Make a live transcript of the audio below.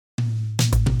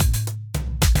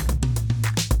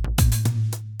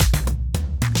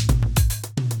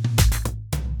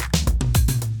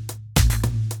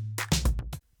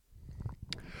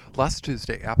Last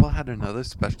Tuesday, Apple had another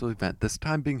special event, this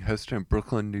time being hosted in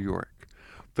Brooklyn, New York.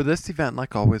 For this event,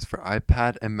 like always for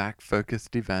iPad and Mac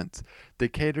focused events, they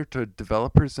cater to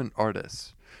developers and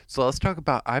artists. So let's talk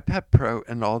about iPad Pro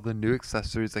and all the new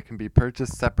accessories that can be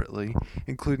purchased separately,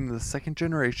 including the second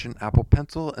generation Apple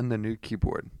Pencil and the new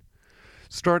keyboard.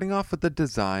 Starting off with the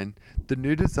design, the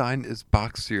new design is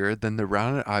boxier than the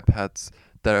rounded iPads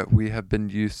that we have been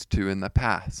used to in the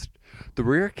past. The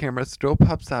rear camera still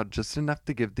pops out just enough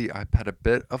to give the iPad a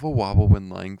bit of a wobble when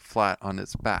laying flat on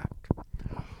its back.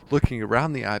 Looking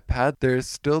around the iPad, there is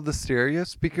still the stereo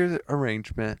speaker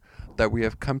arrangement that we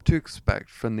have come to expect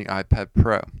from the iPad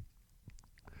Pro.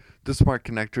 The smart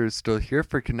connector is still here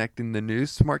for connecting the new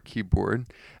smart keyboard,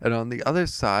 and on the other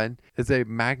side is a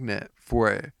magnet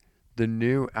for the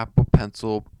new Apple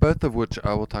Pencil, both of which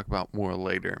I will talk about more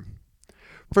later.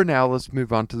 For now, let's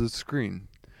move on to the screen.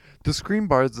 The screen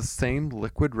bar is the same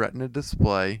Liquid Retina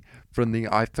display from the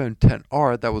iPhone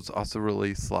XR that was also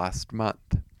released last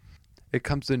month. It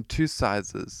comes in two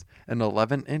sizes, an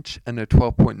 11-inch and a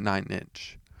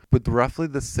 12.9-inch, with roughly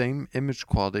the same image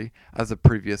quality as the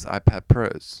previous iPad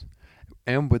Pros,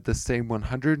 and with the same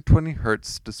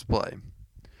 120Hz display.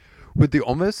 With the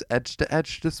almost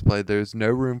edge-to-edge display, there is no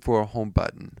room for a home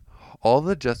button. All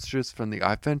the gestures from the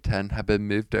iPhone X have been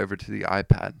moved over to the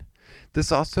iPad.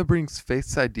 This also brings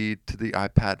Face ID to the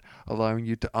iPad, allowing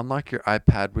you to unlock your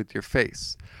iPad with your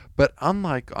face. But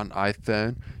unlike on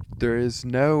iPhone, there is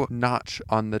no notch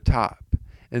on the top.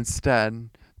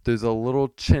 Instead, there's a little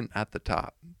chin at the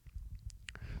top.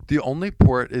 The only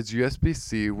port is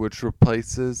USB-C, which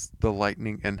replaces the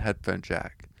Lightning and headphone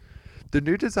jack. The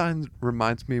new design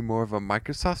reminds me more of a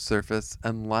Microsoft Surface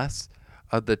and less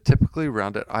of the typically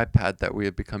rounded iPad that we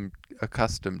have become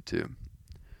accustomed to.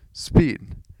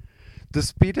 Speed. The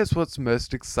speed is what's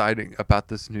most exciting about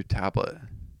this new tablet.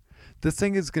 This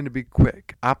thing is going to be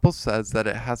quick. Apple says that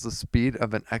it has the speed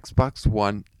of an Xbox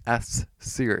One S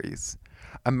series.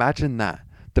 Imagine that.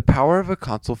 The power of a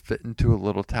console fit into a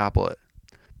little tablet.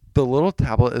 The little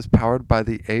tablet is powered by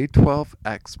the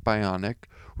A12X Bionic,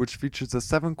 which features a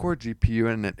 7-core GPU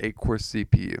and an 8-core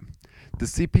CPU. The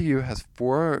CPU has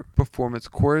 4 performance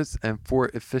cores and 4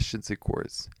 efficiency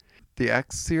cores. The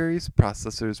X series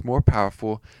processor is more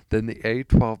powerful than the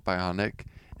A12 Bionic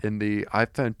in the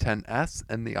iPhone XS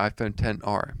and the iPhone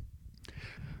XR.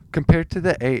 Compared to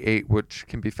the A8, which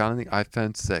can be found in the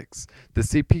iPhone 6, the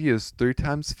CPU is 3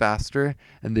 times faster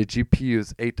and the GPU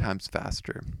is 8 times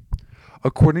faster.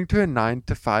 According to a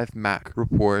 9to5Mac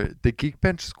report, the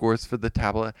Geekbench scores for the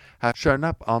tablet have shown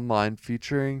up online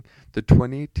featuring the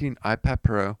 2018 iPad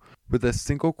Pro with a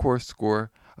single-core score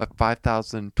of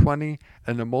 5,020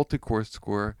 and a multi-core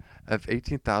score of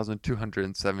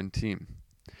 18,217.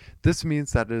 This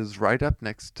means that it is right up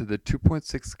next to the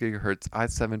 2.6 GHz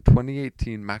i7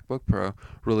 2018 MacBook Pro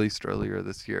released earlier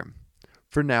this year.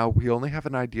 For now, we only have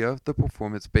an idea of the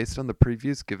performance based on the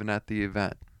previews given at the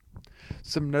event.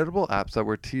 Some notable apps that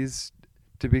were teased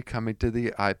to be coming to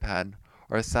the iPad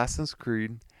are Assassin's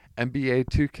Creed, NBA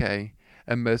 2K,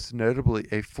 and most notably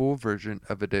a full version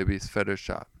of Adobe's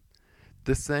Photoshop.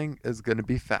 This thing is going to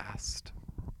be fast.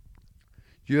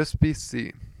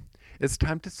 USB-C. It's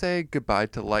time to say goodbye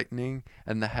to Lightning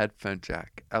and the headphone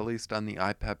jack, at least on the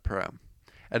iPad Pro,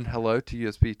 and hello to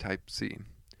USB Type-C.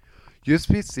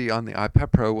 USB-C on the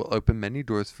iPad Pro will open many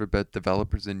doors for both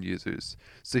developers and users,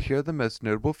 so here are the most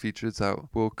notable features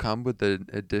that will come with the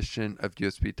addition of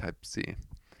USB Type-C.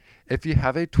 If you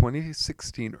have a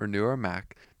 2016 or newer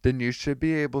Mac, then you should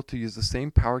be able to use the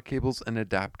same power cables and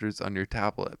adapters on your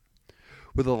tablet.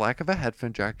 With a lack of a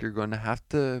headphone jack, you're going to have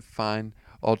to find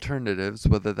alternatives,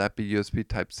 whether that be USB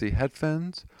Type-C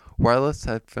headphones, wireless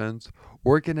headphones,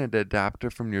 or get an adapter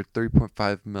from your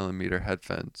 3.5mm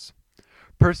headphones.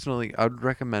 Personally, I would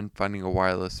recommend finding a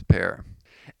wireless pair.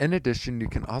 In addition, you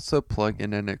can also plug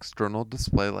in an external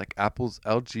display like Apple's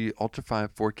LG Ultrafine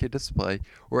 4K display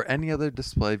or any other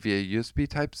display via USB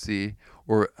Type-C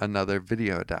or another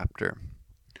video adapter.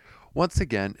 Once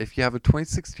again, if you have a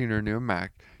 2016 or newer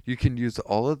Mac, you can use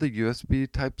all of the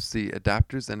USB Type-C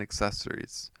adapters and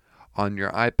accessories on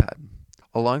your iPad.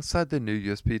 Alongside the new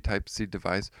USB Type-C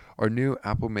device are new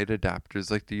Apple-made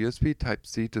adapters like the USB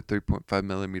Type-C to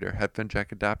 3.5mm headphone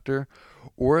jack adapter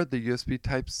or the USB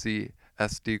Type-C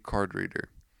SD card reader.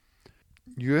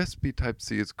 USB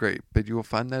Type-C is great, but you will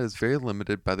find that it is very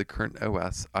limited by the current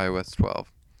OS, iOS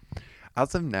 12.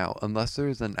 As of now, unless there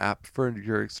is an app for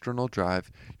your external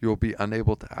drive, you will be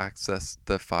unable to access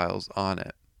the files on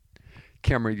it.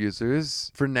 Camera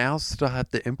users, for now, still have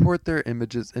to import their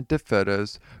images into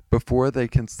Photos before they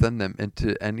can send them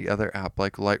into any other app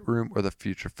like Lightroom or the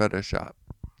future Photoshop.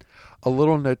 A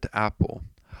little note to Apple.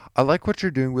 I like what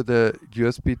you're doing with the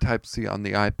USB Type-C on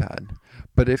the iPad,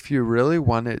 but if you really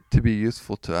want it to be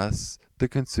useful to us, the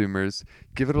consumers,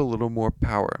 give it a little more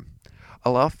power.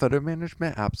 Allow photo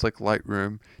management apps like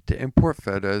Lightroom to import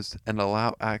photos and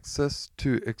allow access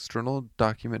to external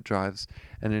document drives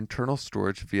and internal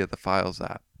storage via the Files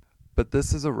app. But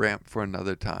this is a rant for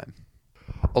another time.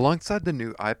 Alongside the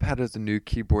new iPad is a new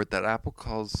keyboard that Apple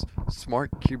calls Smart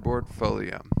Keyboard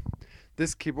Folio.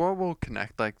 This keyboard will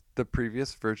connect like the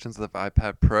previous versions of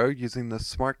iPad Pro using the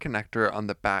smart connector on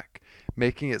the back,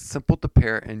 making it simple to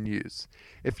pair and use.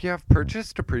 If you have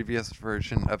purchased a previous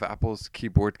version of Apple's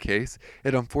keyboard case,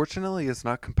 it unfortunately is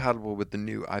not compatible with the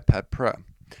new iPad Pro,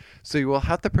 so you will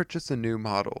have to purchase a new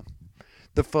model.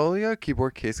 The Folio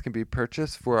keyboard case can be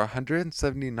purchased for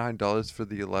 $179 for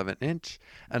the 11-inch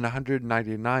and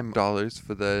 $199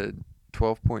 for the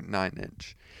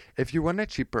 12.9-inch. If you want a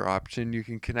cheaper option, you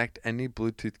can connect any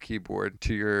Bluetooth keyboard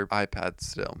to your iPad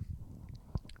still.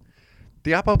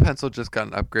 The Apple Pencil just got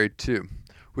an upgrade too.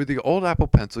 With the old Apple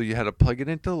Pencil, you had to plug it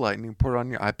into the Lightning port on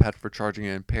your iPad for charging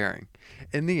and pairing.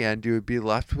 In the end, you would be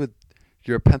left with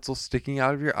your pencil sticking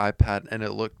out of your iPad and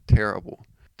it looked terrible.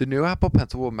 The new Apple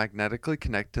Pencil will magnetically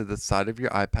connect to the side of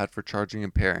your iPad for charging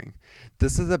and pairing.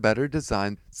 This is a better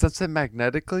design. Since it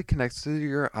magnetically connects to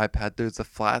your iPad, there's a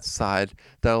flat side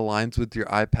that aligns with your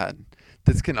iPad.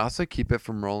 This can also keep it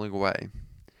from rolling away.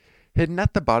 Hidden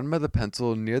at the bottom of the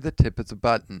pencil near the tip is a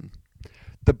button.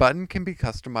 The button can be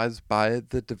customized by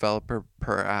the developer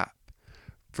per app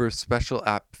for special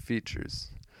app features.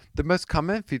 The most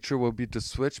common feature will be to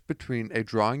switch between a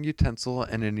drawing utensil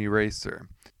and an eraser.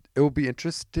 It will be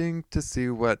interesting to see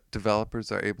what developers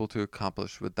are able to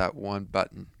accomplish with that one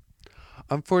button.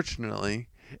 Unfortunately,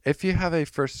 if you have a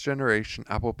first generation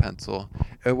Apple Pencil,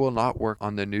 it will not work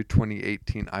on the new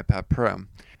 2018 iPad Pro,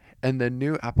 and the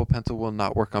new Apple Pencil will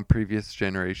not work on previous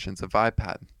generations of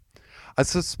iPad. I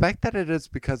suspect that it is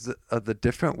because of the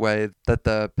different way that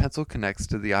the pencil connects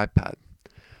to the iPad.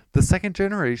 The second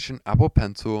generation Apple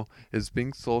Pencil is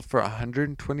being sold for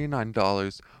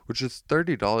 $129, which is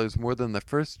 $30 more than the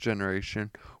first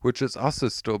generation, which is also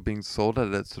still being sold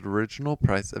at its original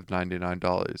price of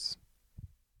 $99.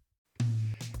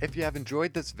 If you have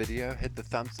enjoyed this video, hit the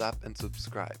thumbs up and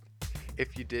subscribe.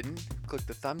 If you didn't, click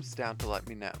the thumbs down to let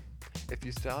me know. If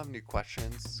you still have any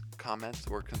questions, comments,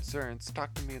 or concerns,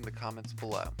 talk to me in the comments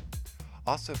below.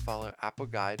 Also follow Apple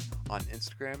Guide on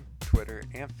Instagram, Twitter,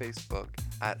 and Facebook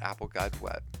at Apple Guide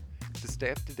Web to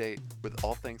stay up to date with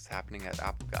all things happening at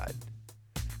Apple Guide.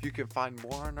 You can find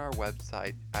more on our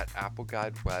website at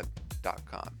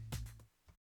appleguideweb.com.